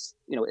because it's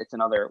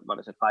another,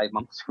 5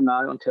 months from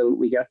now until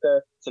we get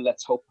there. So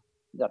let's hope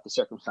that the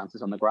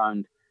circumstances on the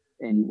ground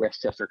in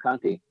Westchester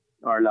County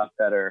are a lot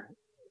better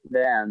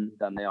then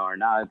than they are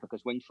now,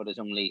 because Winged Foot is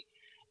only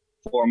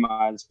 4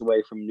 miles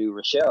away from New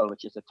Rochelle,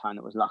 which is a town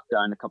that was locked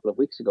down a couple of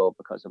weeks ago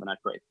because of an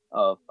outbreak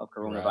of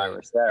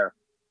coronavirus there.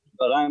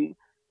 But I'm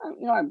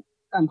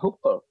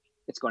hopeful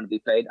it's going to be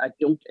played. I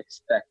don't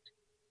expect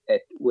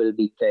it will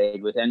be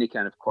played with any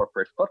kind of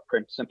corporate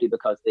footprint, simply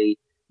because the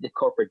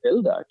corporate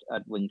build-out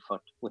at Winged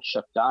Foot was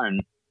shut down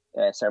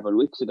several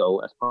weeks ago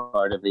as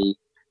part of the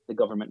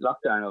government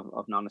lockdown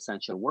of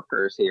non-essential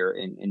workers here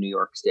in New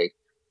York State.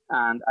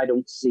 And I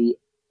don't see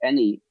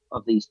any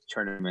of these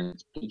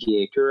tournaments,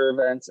 PGA Tour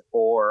events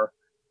or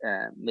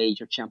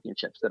major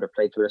championships that are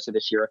played through the rest of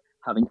this year,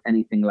 having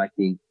anything like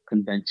the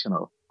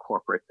conventional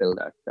corporate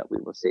build-out that we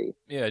will see.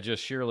 Yeah,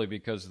 just sheerly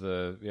because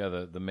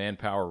the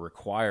manpower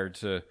required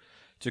to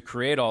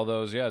create all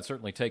those. Yeah, it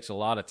certainly takes a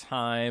lot of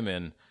time.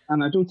 And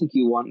I don't think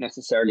you want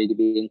necessarily to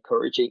be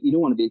encouraging. You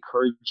don't want to be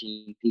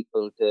encouraging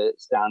people to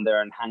stand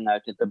there and hang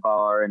out at the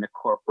bar in a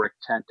corporate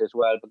tent as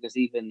well, because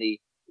even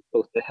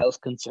both the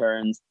health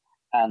concerns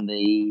and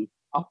the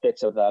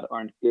optics of that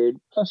aren't good.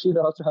 Plus, you'd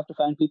also have to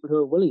find people who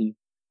are willing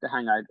to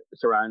hang out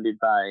surrounded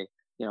by,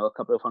 a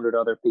couple of hundred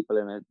other people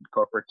in a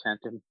corporate tent,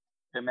 and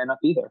they may not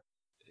be there.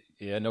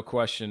 Yeah, no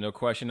question.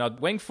 Now,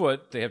 Winged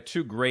Foot, they have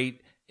two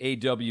great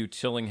A.W.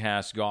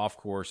 Tillinghast golf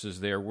courses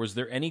there. Was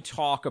there any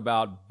talk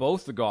about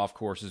both the golf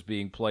courses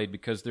being played,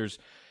 because there's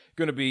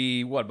going to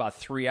be, about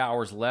 3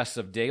 hours less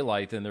of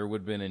daylight than there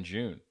would have been in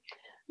June?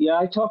 Yeah,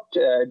 I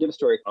did a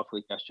story Golf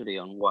Week yesterday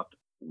on what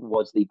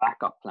was the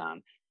backup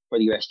plan for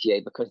the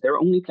USGA, because they're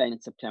only playing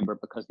in September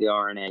because the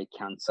R&A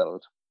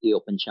cancelled the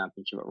Open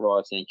Championship at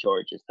Royal St.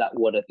 George's. That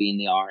would have been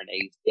the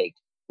R&A's date,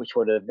 which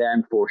would have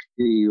then forced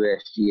the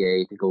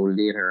USGA to go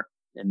later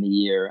in the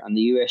year. And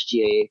the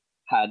USGA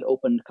had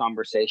opened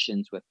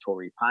conversations with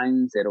Torrey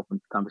Pines, they'd opened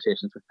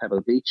conversations with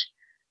Pebble Beach,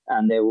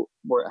 and they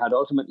had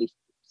ultimately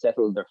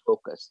settled their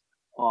focus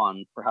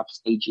on perhaps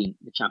staging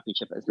the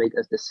championship as late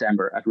as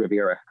December at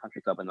Riviera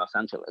Country Club in Los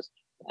Angeles.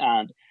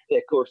 And they,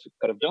 of course,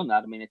 could have done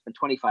that. I mean, it's been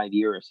 25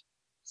 years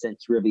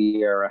since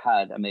Riviera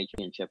had a major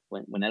championship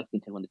when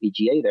Elkington won the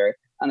PGA there,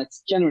 and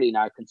it's generally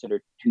now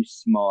considered too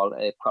small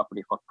a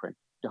property footprint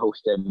to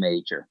host a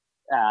major.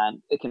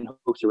 It can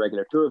host a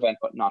regular tour event,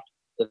 but not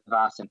the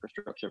vast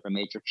infrastructure of a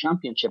major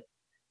championship.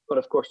 But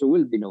of course, there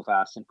will be no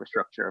vast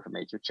infrastructure of a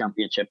major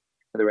championship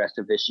for the rest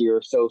of this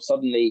year. So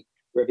suddenly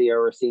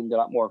Riviera seemed a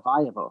lot more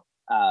viable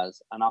as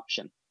an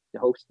option to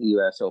host the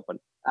US Open.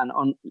 And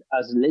on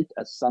as late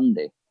as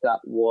Sunday, that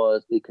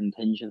was the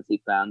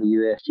contingency plan the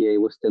USGA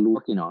was still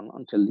working on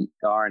until the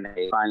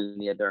RNA finally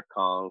made their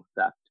call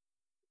that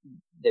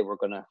they were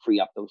going to free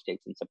up those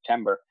dates in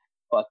September.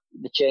 But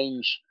the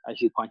change,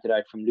 as you pointed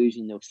out, from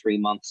losing those 3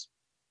 months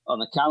on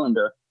the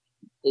calendar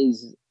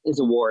is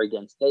a war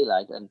against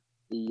daylight. And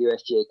the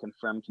USGA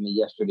confirmed to me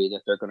yesterday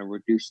that they're going to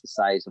reduce the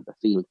size of the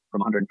field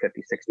from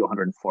 156 to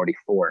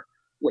 144,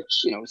 which,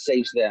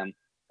 saves them,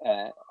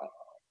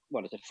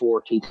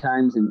 4 tee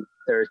times in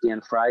Thursday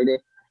and Friday.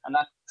 And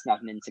that's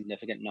not an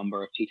insignificant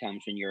number of tee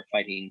times when you're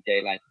fighting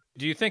daylight.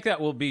 Do you think that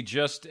will be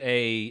just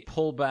a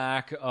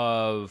pullback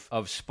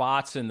of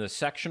spots in the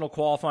sectional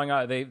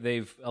qualifying?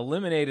 They've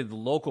eliminated the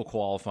local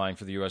qualifying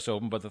for the U.S.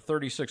 Open, but the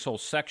 36-hole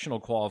sectional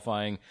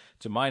qualifying,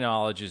 to my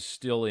knowledge, is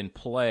still in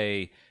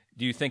play.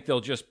 Do you think they'll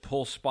just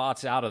pull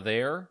spots out of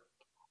there?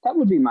 That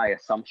would be my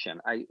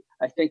assumption. I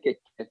think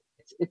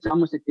it's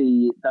almost like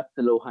that's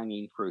the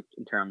low-hanging fruit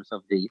in terms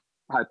of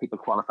how people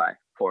qualify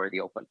for the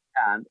Open.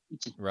 And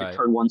to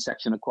turn one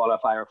section of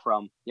qualifier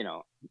from,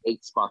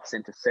 8 spots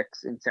into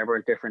 6 in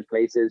several different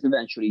places,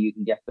 eventually you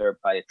can get there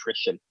by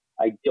attrition.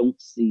 I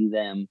don't see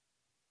them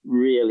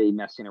really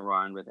messing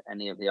around with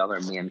any of the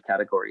other main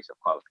categories of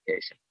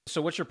qualification.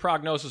 So what's your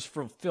prognosis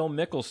for Phil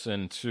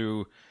Mickelson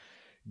to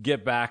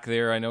get back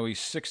there? I know he's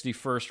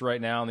 61st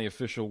right now in the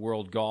official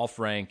world golf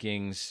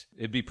rankings.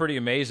 It'd be pretty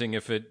amazing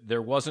if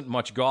there wasn't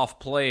much golf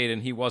played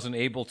and he wasn't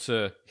able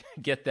to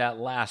get that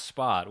last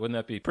spot. Wouldn't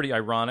that be pretty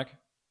ironic?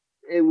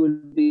 It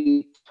would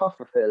be tough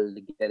for Phil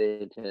to get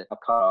into a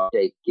cutoff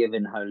date,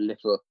 given how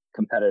little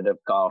competitive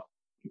golf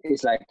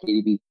is likely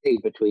to be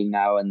played between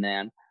now and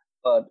then.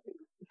 But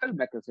Phil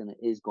Mickelson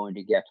is going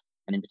to get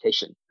an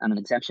invitation and an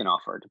exemption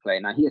offer to play.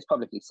 Now, he has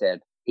publicly said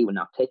he will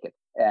not take it.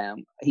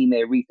 He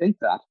may rethink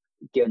that,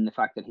 given the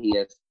fact that he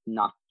has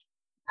not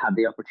had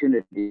the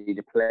opportunity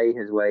to play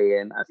his way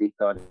in as he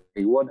thought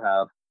he would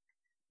have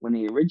when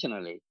he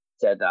originally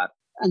said that.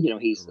 And,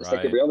 he's it's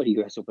like every other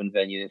US Open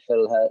venue.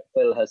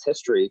 Phil has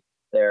history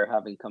there,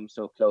 having come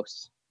so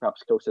close,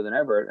 perhaps closer than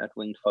ever, at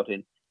Winged Foot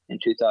in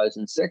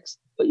 2006.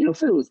 But,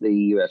 Phil was the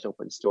US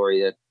Open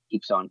story that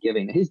keeps on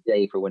giving. His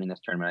day for winning this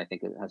tournament, I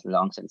think, it has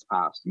long since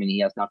passed. I mean, he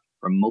has not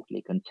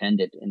remotely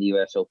contended in the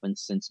US Open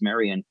since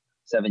Merion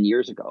 7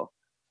 years ago,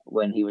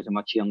 when he was a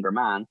much younger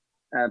man.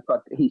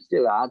 But he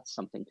still adds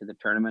something to the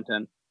tournament,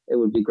 and it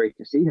would be great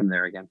to see him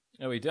there again.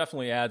 He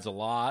definitely adds a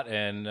lot,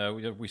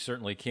 and we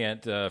certainly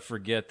can't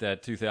forget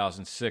that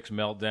 2006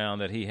 meltdown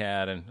that he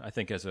had. And I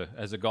think as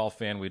a golf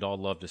fan, we'd all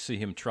love to see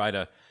him try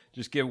to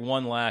just give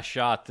one last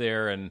shot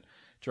there and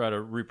try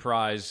to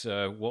reprise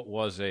what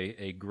was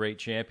a great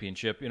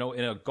championship. In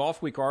a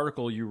Golf Week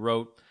article you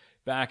wrote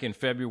back in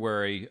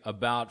February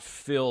about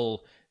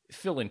Phil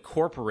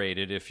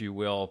Incorporated, if you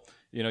will.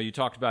 You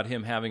talked about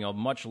him having a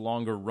much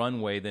longer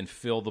runway than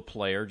Phil the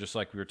player, just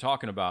like we were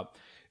talking about.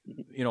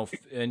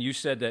 And you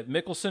said that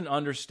Mickelson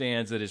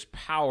understands that his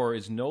power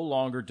is no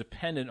longer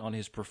dependent on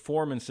his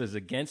performances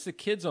against the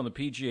kids on the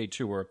PGA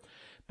Tour,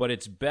 but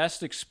it's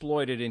best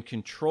exploited in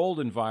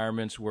controlled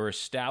environments where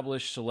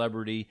established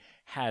celebrity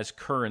has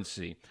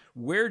currency.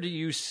 Where do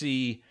you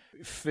see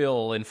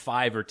Phil in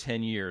 5 or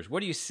 10 years?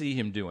 What do you see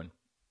him doing?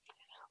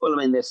 Well, I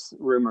mean, this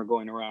rumor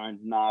going around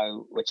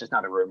now, which is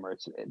not a rumor,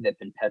 they've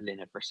been peddling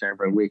it for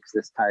several weeks,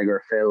 this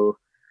Tiger-Phil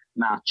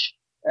match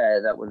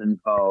that would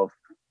involve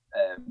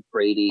Tom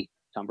Brady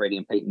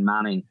and Peyton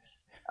Manning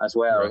as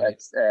well,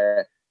 right.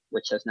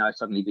 Which has now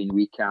suddenly been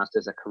recast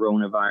as a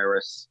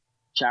coronavirus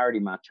charity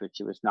match, which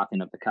it was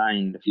nothing of the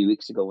kind a few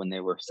weeks ago when they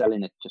were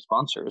selling it to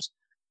sponsors.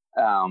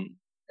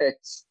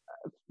 That's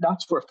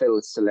where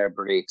Phil's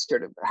celebrity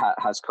sort of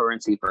has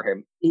currency for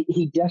him.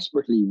 He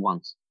desperately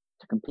wants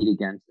to compete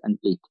against and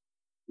beat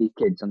these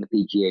kids on the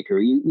PGA Tour.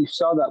 You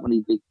saw that when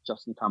he beat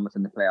Justin Thomas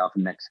in the playoff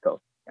in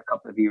Mexico a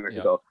couple of years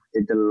ago.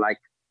 The delight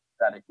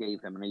that it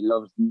gave him, and he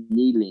loves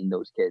needling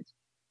those kids.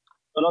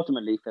 But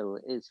ultimately, Phil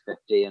is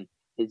 50, and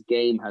his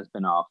game has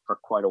been off for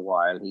quite a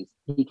while.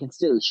 He can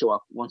still show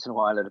up once in a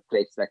while at a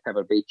place like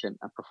Pebble Beach and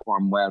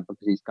perform well because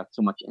he's got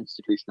so much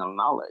institutional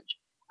knowledge.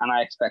 And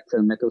I expect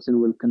Phil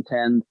Mickelson will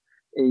contend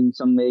in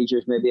some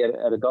majors, maybe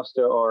at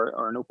Augusta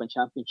or an Open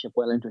Championship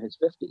well into his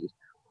 50s.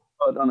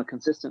 But on a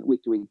consistent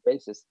week-to-week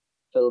basis,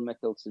 Phil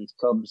Mickelson's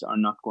clubs are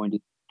not going to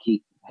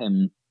keep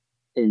him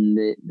in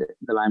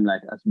the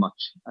limelight as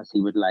much as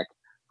he would like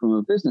from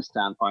a business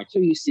standpoint. So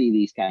you see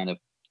these kind of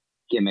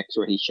gimmicks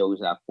where he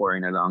shows up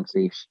wearing a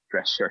long-sleeve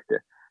dress shirt to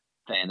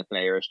play in the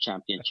Players'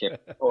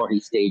 Championship, or he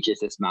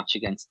stages this match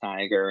against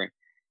Tiger.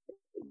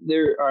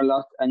 There are a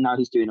lot, and now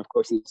he's doing, of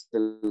course, these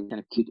kind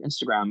of cute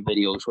Instagram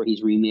videos where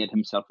he's remade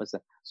himself as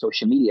a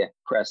social media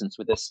presence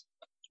with this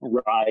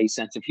wry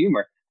sense of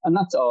humor. And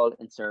that's all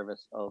in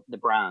service of the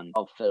brand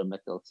of Phil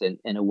Mickelson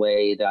in a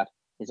way that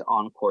his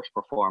on-course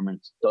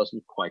performance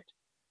doesn't quite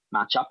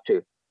match up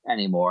to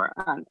anymore.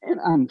 And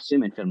I'm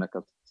assuming Phil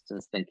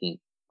Mickelson's thinking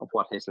of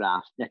what his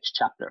next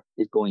chapter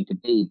is going to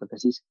be,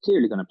 because he's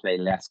clearly going to play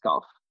less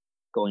golf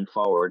going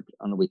forward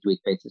on a week-to-week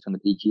basis on the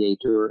PGA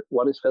Tour.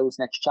 What does Phil's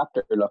next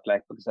chapter look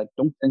like? Because I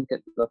don't think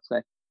it looks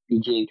like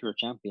PGA Tour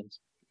champions.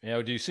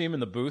 Do you see him in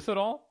the booth at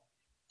all?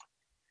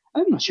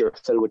 I'm not sure if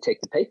Phil would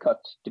take the pay cut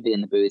to be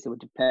in the booth. It would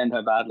depend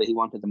how badly he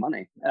wanted the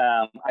money.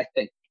 I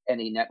think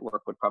any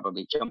network would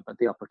probably jump at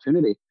the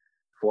opportunity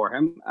for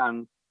him.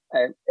 And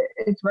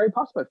it's very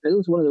possible.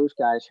 Phil's one of those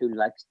guys who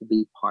likes to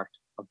be part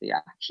of the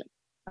action.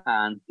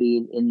 And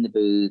being in the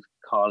booth,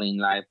 calling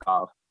live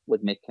golf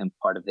would make him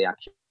part of the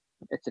action.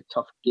 It's a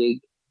tough gig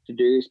to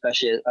do,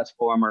 especially as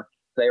former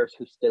players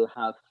who still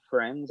have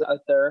friends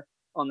out there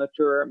on the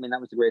tour. I mean, that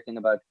was the great thing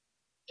about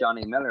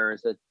Johnny Miller,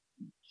 is that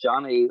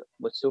Johnny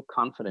was so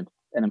confident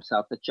in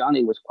himself that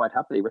Johnny was quite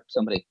happily rip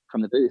somebody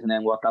from the booth and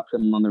then walk up to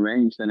them on the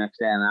range the next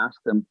day and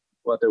ask them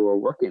what they were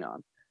working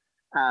on.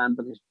 And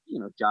because,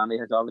 Johnny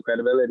has all the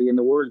credibility in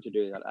the world to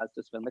do that, as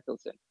does Phil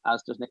Mickelson,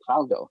 as does Nick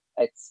Faldo.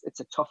 It's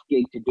a tough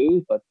gig to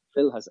do, but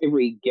Phil has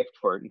every gift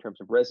for it in terms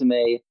of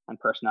resume and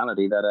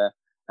personality that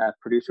a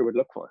producer would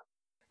look for.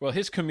 Well,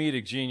 his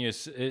comedic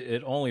genius,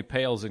 it only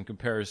pales in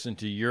comparison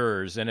to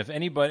yours. And if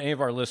any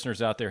of our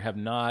listeners out there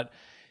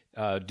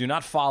do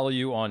not follow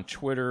you on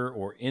Twitter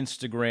or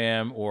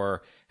Instagram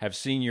or have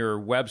seen your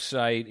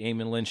website,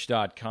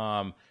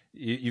 eamonlynch.com,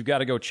 you've got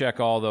to go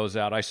check all those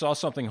out. I saw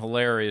something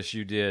hilarious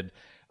you did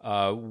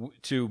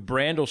to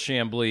Brandel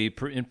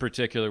Chambly in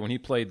particular when he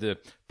played the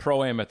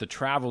Pro-Am at the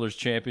Travelers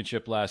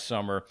Championship last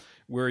summer,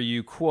 where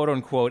you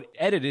quote-unquote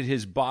edited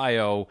his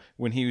bio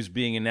when he was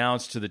being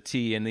announced to the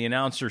tee, and the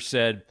announcer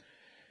said,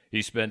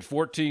 he spent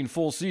 14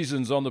 full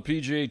seasons on the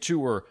PGA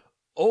Tour,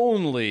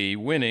 only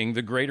winning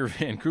the Greater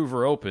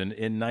Vancouver Open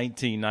in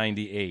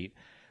 1998.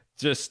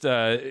 Just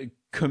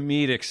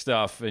comedic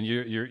stuff, and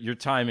your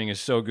timing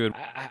is so good.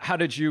 How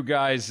did you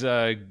guys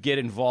get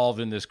involved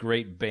in this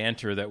great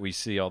banter that we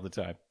see all the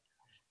time?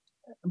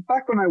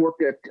 Back when I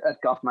worked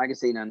at Golf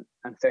Magazine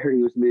and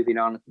Ferry was moving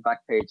on as the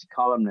back page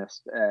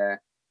columnist,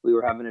 we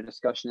were having a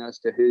discussion as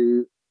to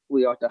who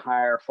we ought to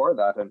hire for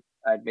that, and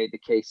I'd made the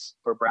case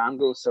for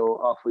Brandel, so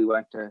off we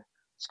went to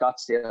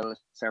Scottsdale,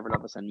 several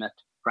of us, and met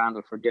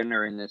Brandel for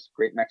dinner in this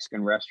great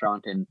Mexican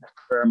restaurant in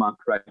Fairmont,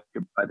 right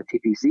by the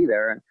TPC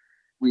there, and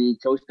we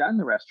closed down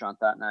the restaurant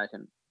that night,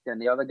 and then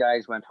the other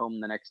guys went home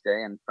the next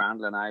day, and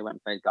Brandel and I went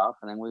and played golf,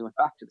 and then we went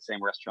back to the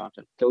same restaurant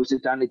and closed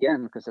it down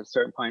again, because at a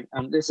certain point,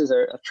 and this is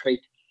a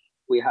trait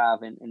we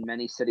have in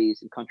many cities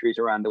and countries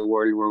around the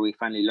world, where we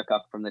finally look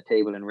up from the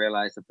table and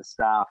realize that the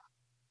staff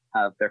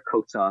have their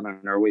coats on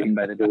and are waiting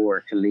by the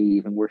door to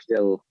leave, and we're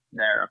still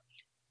there.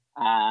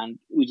 And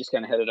we just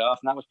kind of hit it off,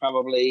 and that was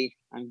probably,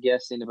 I'm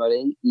guessing, about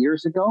 8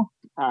 years ago.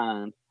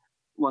 And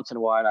once in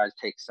a while, I'd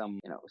take some,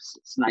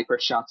 sniper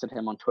shots at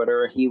him on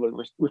Twitter. He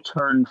will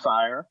return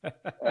fire.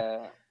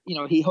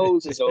 He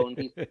holds his own.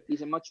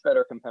 He's a much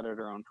better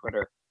competitor on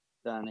Twitter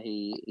than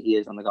he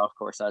is on the golf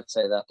course. I'd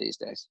say that these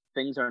days.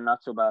 Things are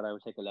not so bad. I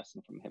would take a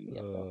lesson from him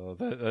yet. Oh,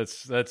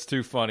 that's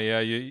too funny.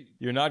 Yeah,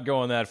 you're not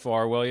going that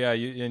far. Well, yeah,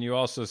 and you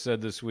also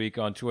said this week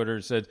on Twitter,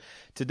 said,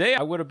 today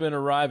I would have been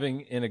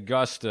arriving in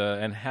Augusta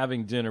and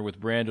having dinner with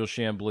Brandel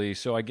Chambly,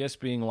 so I guess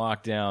being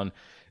locked down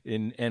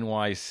in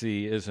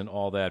NYC isn't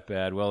all that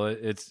bad. Well,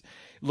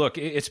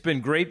 it's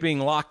been great being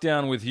locked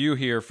down with you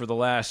here for the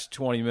last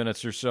 20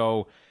 minutes or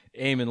so.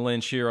 Eamon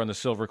Lynch here on the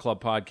Silver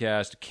Club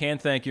podcast. Can't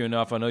thank you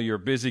enough. I know you're a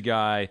busy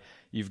guy.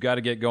 You've got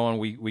to get going.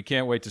 We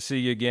can't wait to see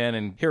you again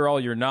and hear all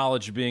your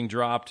knowledge being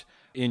dropped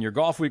in your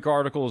Golf Week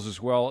articles as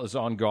well as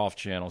on Golf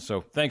Channel. So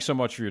thanks so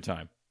much for your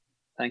time.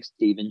 Thanks,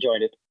 Steve.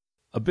 Enjoyed it.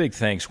 A big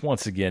thanks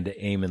once again to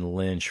Eamon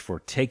Lynch for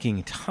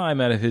taking time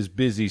out of his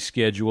busy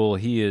schedule.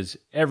 He is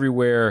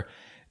everywhere,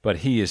 but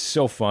he is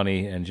so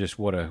funny, and just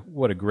what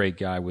a great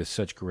guy with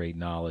such great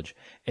knowledge.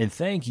 And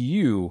thank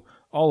you,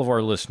 all of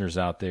our listeners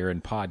out there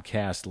in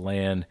podcast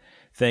land.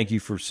 Thank you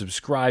for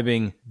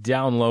subscribing,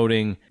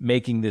 downloading,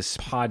 making this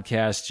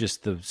podcast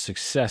just the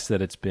success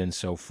that it's been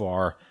so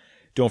far.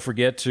 Don't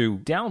forget to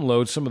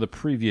download some of the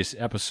previous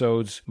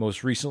episodes,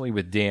 most recently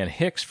with Dan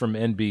Hicks from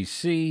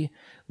NBC,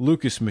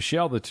 Lucas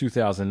Michel, the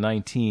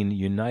 2019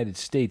 United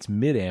States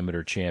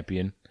Mid-Amateur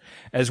Champion,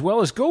 as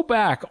well as go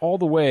back all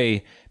the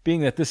way,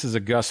 being that this is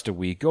Augusta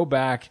week, go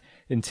back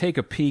and take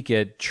a peek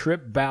at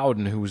Trip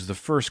Bowden, who was the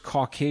first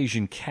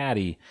Caucasian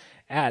caddy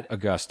at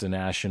Augusta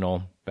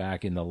National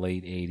back in the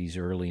late 80s,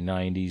 early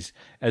 90s,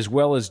 as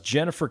well as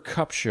Jennifer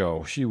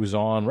Kupcho. She was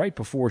on right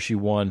before she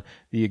won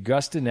the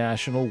Augusta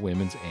National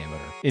Women's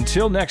Amateur.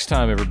 Until next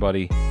time,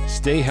 everybody,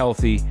 stay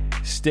healthy,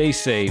 stay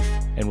safe,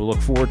 and we'll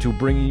look forward to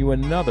bringing you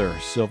another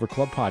Silver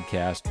Club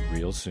podcast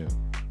real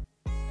soon.